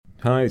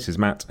Hi, this is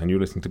Matt, and you're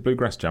listening to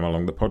Bluegrass Jam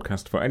Along, the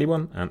podcast for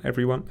anyone and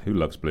everyone who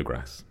loves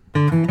bluegrass.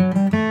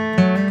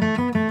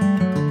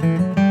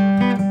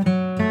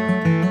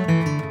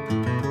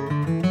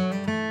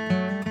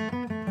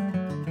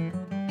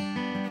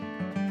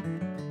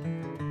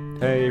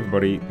 Hey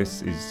everybody,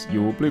 this is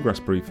your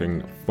Bluegrass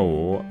briefing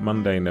for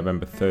Monday,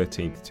 November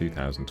 13th,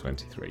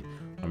 2023.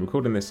 I'm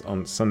recording this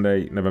on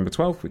Sunday, November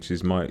 12th, which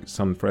is my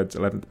son Fred's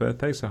 11th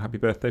birthday, so happy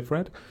birthday,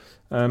 Fred.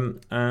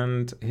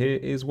 And here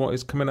is what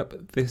is coming up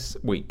this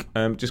week.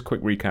 Just a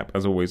quick recap,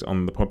 as always,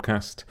 on the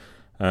podcast.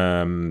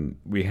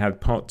 We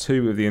had part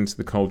 2 of the Into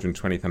the Cauldron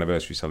 20th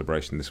anniversary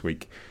celebration this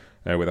week,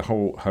 with a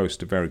whole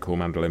host of very cool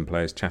mandolin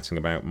players chatting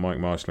about Mike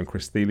Marshall and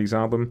Chris Thiele's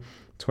album,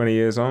 20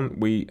 years on.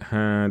 We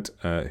had,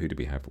 who did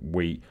we have?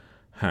 We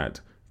had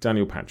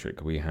Daniel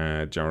Patrick, we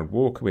had Jared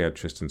Walker, we had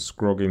Tristan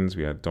Scroggins,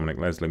 we had Dominic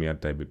Leslie, we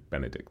had David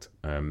Benedict.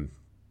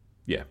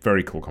 Yeah,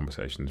 very cool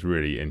conversations,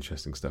 really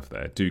interesting stuff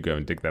there. Do go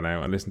and dig that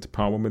out and listen to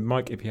part 1 with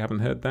Mike if you haven't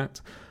heard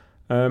that.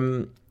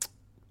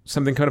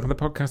 Something coming up on the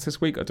podcast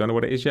this week. I don't know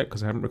what it is yet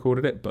because I haven't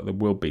recorded it, but there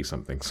will be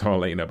something, so I'll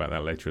let you know about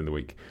that later in the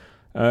week.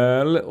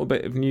 A little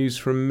bit of news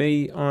from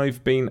me.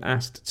 I've been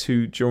asked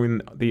to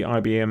join the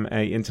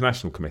IBMA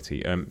International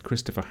Committee.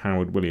 Christopher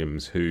Howard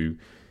Williams, who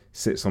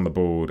sits on the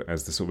board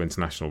as the sort of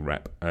international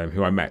rep,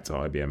 who I met at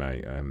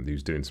IBMA,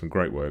 who's doing some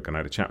great work, and I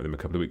had a chat with him a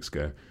couple of weeks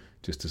ago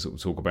just to sort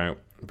of talk about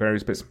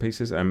various bits and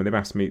pieces. And they've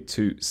asked me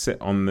to sit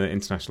on the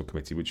international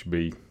committee, which would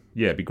be,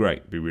 it'd be great.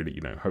 It'd be really,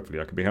 hopefully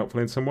I could be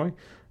helpful in some way.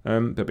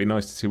 But it'd be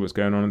nice to see what's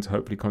going on and to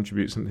hopefully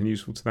contribute something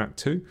useful to that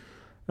too.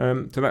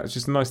 So that's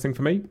just a nice thing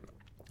for me.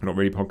 Not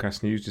really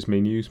podcast news, just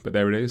me news, but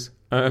there it is.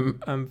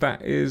 And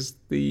that is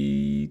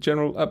the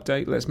general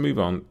update. Let's move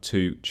on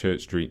to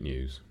Church Street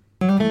news.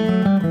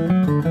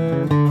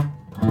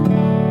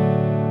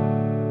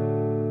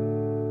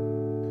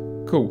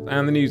 Cool,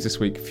 and the news this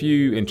week,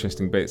 few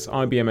interesting bits.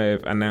 IBMA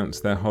have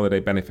announced their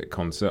holiday benefit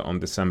concert on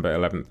December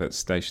 11th at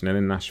Station Inn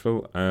in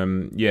Nashville.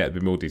 There'll be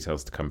more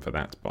details to come for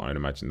that, but I'd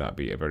imagine that'd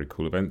be a very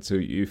cool event. So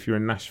if you're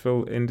in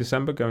Nashville in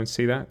December, go and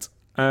see that.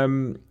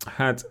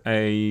 Had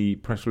a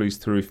press release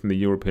through from the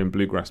European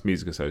Bluegrass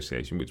Music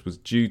Association, which was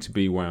due to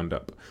be wound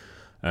up.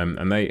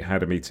 And they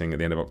had a meeting at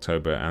the end of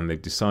October, and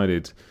they've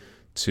decided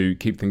to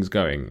keep things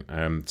going,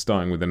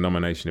 starting with the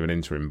nomination of an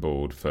interim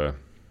board for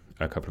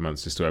a couple of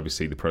months just to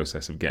oversee the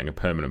process of getting a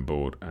permanent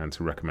board and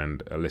to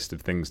recommend a list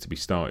of things to be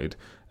started.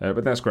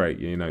 But that's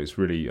great. It's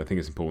really, I think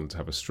it's important to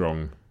have a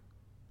strong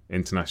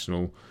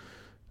international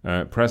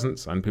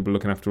presence and people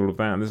looking after all of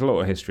that. And there's a lot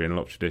of history and a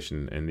lot of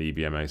tradition in the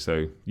EBMA.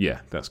 So,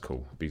 yeah, that's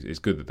cool. It's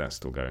good that that's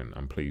still going.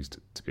 I'm pleased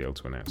to be able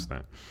to announce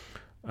that.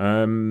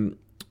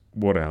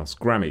 What else?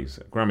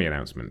 Grammy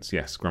announcements.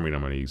 Yes, Grammy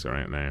nominees are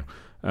out now.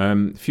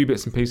 A few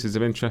bits and pieces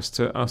of interest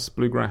to us,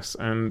 bluegrass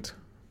and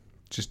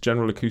just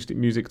general acoustic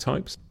music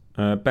types.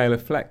 Bela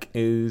Fleck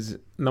is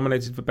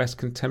nominated for Best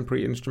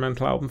Contemporary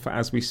Instrumental Album for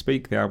As We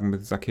Speak, the album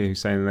with Zakir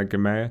Hussain and Edgar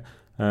Meyer.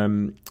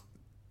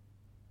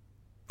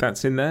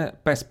 That's in there.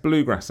 Best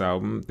Bluegrass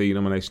Album, the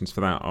nominations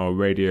for that are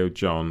Radio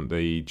John,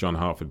 the John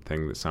Hartford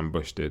thing that Sam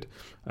Bush did.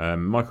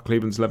 Michael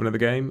Cleveland's Lovin' of the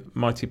Game,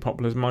 Mighty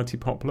Poplar's Mighty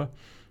Poplar,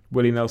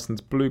 Willie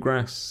Nelson's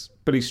Bluegrass,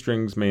 Billy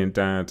String's Me and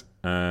Dad,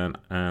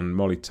 and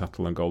Molly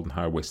Tuttle and Golden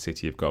Highway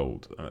City of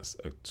Gold. That's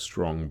a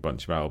strong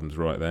bunch of albums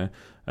right there.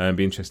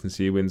 Be interesting to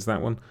see who wins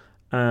that one.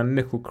 And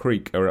Nickel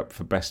Creek are up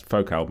for Best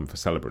Folk Album for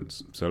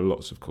Celebrants. So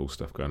lots of cool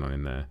stuff going on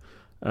in there.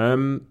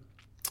 And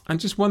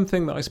just one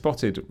thing that I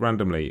spotted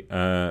randomly,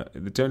 I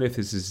don't know if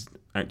this is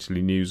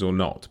actually news or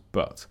not,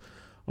 but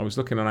I was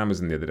looking on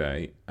Amazon the other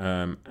day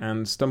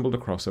and stumbled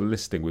across a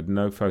listing with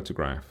no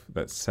photograph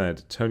that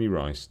said Tony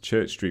Rice,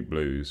 Church Street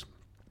Blues,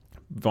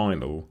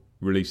 vinyl,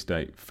 release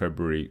date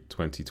February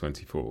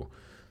 2024.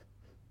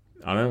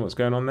 I don't know what's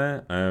going on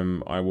there.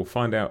 I will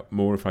find out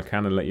more if I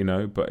can and let you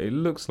know, but it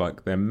looks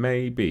like there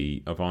may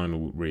be a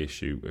vinyl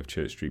reissue of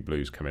Church Street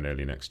Blues coming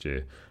early next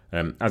year.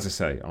 As I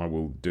say, I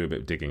will do a bit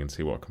of digging and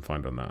see what I can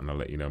find on that, and I'll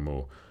let you know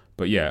more.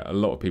 But yeah, a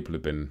lot of people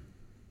have been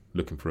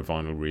looking for a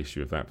vinyl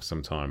reissue of that for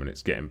some time, and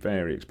it's getting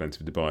very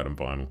expensive to buy it on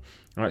vinyl.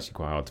 And actually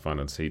quite hard to find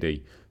on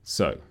CD.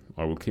 So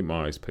I will keep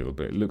my eyes peeled,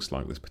 but it looks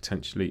like there's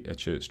potentially a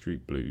Church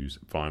Street Blues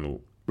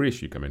vinyl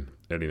reissue coming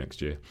early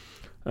next year.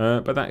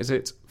 But that is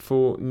it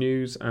for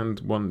news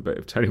and one bit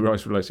of Tony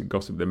Rice related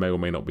gossip. There may or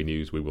may not be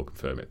news, we will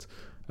confirm it.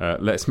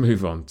 Let's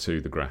move on to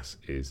The Grass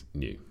is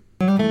New.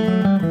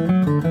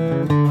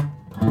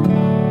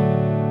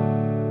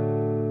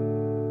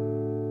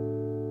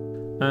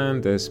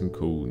 And there's some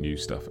cool new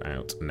stuff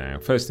out now.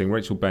 First thing,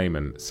 Rachel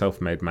Bayman,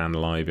 Self-Made Man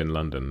live in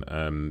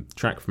London.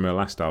 Track from her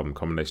last album,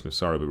 Combination of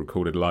Sorrow, but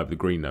recorded live at the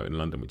Green Note in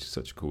London, which is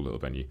such a cool little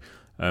venue.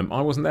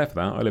 I wasn't there for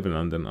that. I live in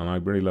London and I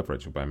really love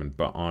Rachel Bayman,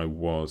 but I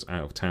was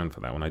out of town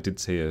for that one. I did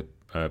see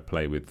her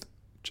play with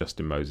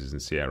Justin Moses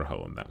and Sierra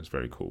Hull, and that was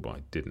very cool, but I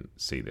didn't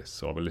see this.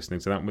 So I'll be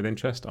listening to that with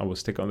interest. I will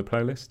stick it on the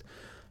playlist.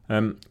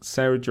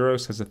 Sarah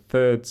Jaros has a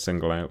third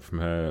single out from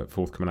her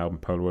forthcoming album,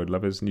 Polaroid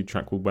Lovers, a new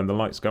track called When the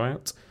Lights Go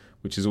Out,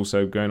 which is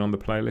also going on the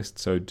playlist,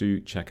 so do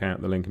check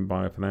out the link in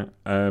bio for that.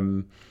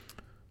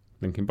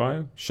 link in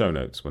bio. Show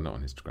notes. We're not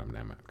on Instagram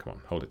now, Matt. Come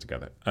on, hold it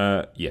together.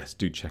 Yes,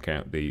 do check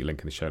out the link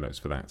in the show notes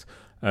for that.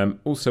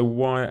 Also,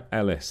 Wyatt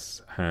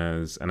Ellis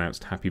has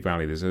announced Happy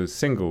Valley. There's a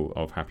single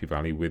of Happy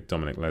Valley with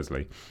Dominic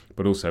Leslie,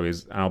 but also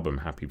his album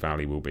Happy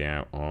Valley will be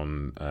out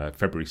on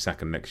February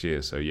 2nd next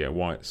year. So yeah,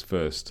 Wyatt's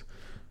first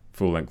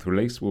full-length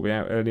release will be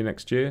out early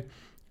next year.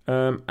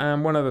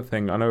 And one other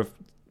thing, I know I've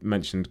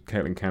mentioned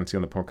Caitlin Canty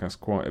on the podcast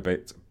quite a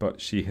bit,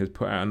 but she has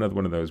put out another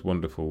one of those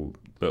wonderful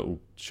little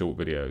short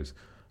videos.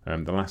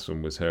 The last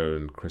one was her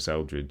and Chris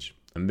Eldridge,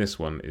 and this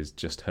one is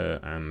just her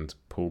and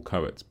Paul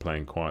Coates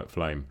playing Quiet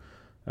Flame.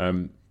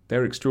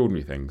 They're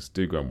extraordinary things.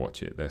 Do go and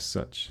watch it. They're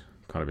such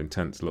kind of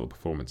intense little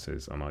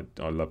performances, and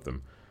I love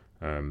them.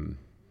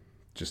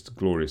 Just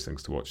glorious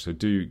things to watch. So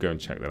do go and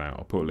check that out.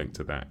 I'll put a link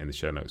to that in the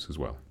show notes as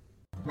well.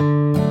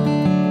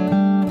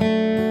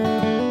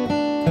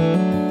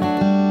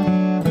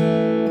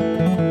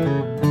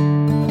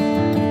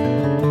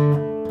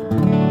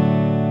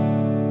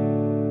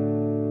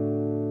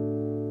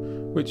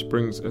 Which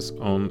brings us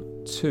on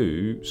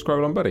to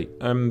Scroll On Buddy.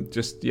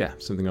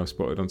 Something I've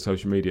spotted on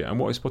social media. And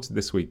what I spotted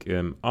this week,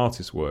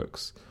 Artist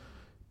Works,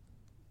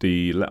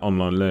 the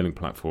online learning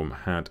platform,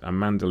 had a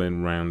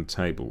mandolin round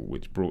table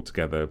which brought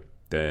together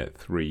their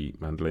 3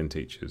 mandolin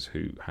teachers,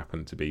 who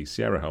happened to be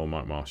Sierra Hull,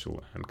 Mike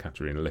Marshall and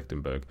Katerina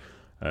Lichtenberg,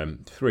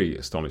 3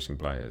 astonishing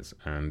players.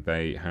 And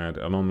they had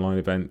an online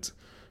event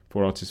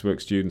for Artist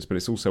Works students, but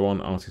it's also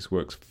on Artist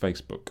Works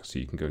Facebook, so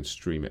you can go and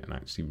stream it and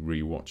actually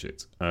re-watch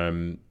it.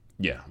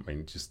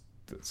 Just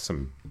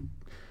some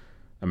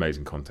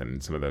amazing content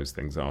in some of those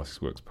things that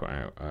Artist Works put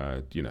out.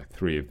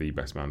 3 of the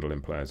best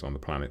mandolin players on the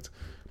planet.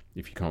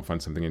 If you can't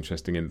find something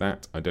interesting in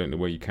that, I don't know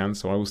where you can,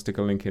 so I will stick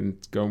a link in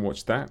to go and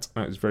watch that.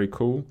 That is very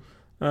cool.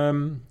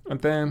 And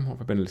then, what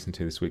have I been listening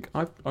to this week?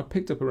 I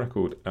picked up a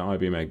record at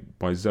IBMA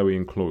by Zoe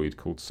and Cloyd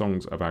called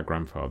Songs of Our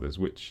Grandfathers,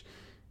 which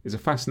is a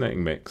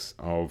fascinating mix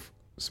of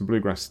some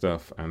bluegrass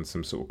stuff and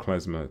some sort of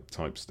klezmer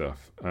type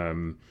stuff.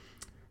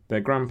 Their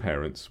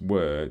grandparents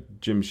were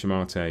Jim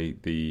Shamate,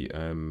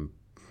 am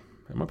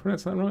I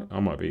pronouncing that right?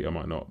 I might be, I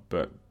might not,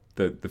 but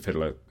the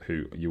fiddler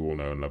who you all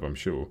know and love, I'm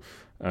sure.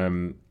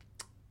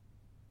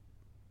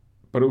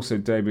 But also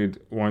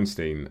David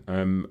Weinstein,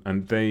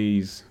 and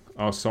these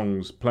are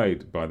songs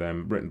played by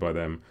them, written by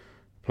them,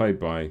 played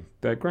by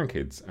their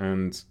grandkids.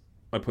 And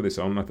I put this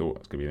on, I thought it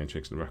was going to be an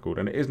interesting record,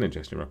 and it is an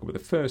interesting record, but the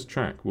first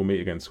track, We'll Meet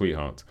Again,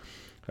 Sweetheart,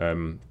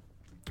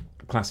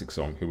 classic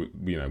song who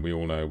we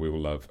all know, we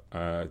all love.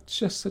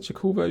 Just such a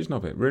cool version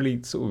of it.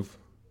 Really sort of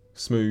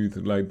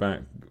smooth, laid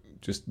back,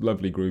 just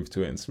lovely groove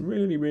to it, and some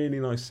really, really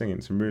nice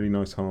singing, some really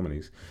nice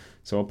harmonies.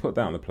 So I'll put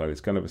that on the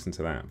playlist. Go and listen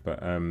to that.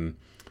 But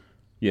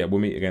We'll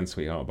Meet Again,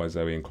 Sweetheart by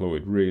Zoe and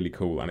Cloyd. Really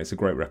cool, and it's a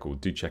great record.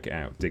 Do check it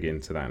out. Dig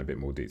into that in a bit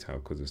more detail,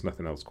 because there's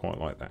nothing else quite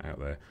like that out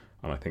there,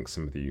 and I think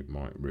some of you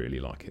might really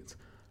like it.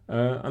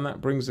 And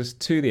that brings us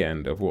to the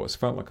end of what's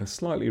felt like a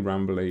slightly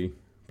rambly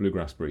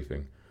bluegrass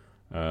briefing.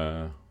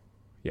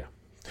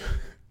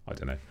 I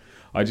don't know.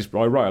 I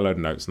write a load of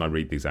notes and I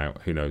read these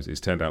out. Who knows?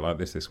 It's turned out like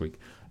this week.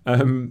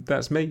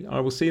 That's me. I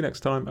will see you next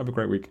time. Have a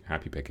great week.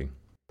 Happy picking.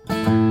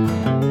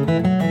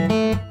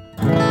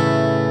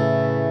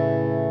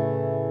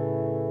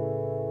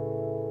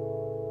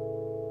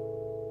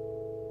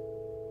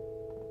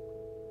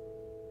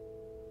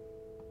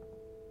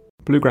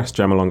 Bluegrass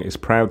Jam-Along is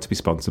proud to be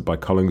sponsored by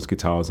Collings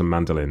Guitars and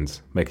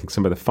Mandolins, making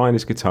some of the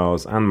finest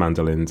guitars and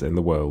mandolins in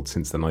the world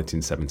since the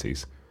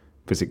 1970s.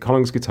 Visit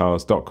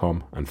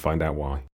collingsguitars.com and find out why.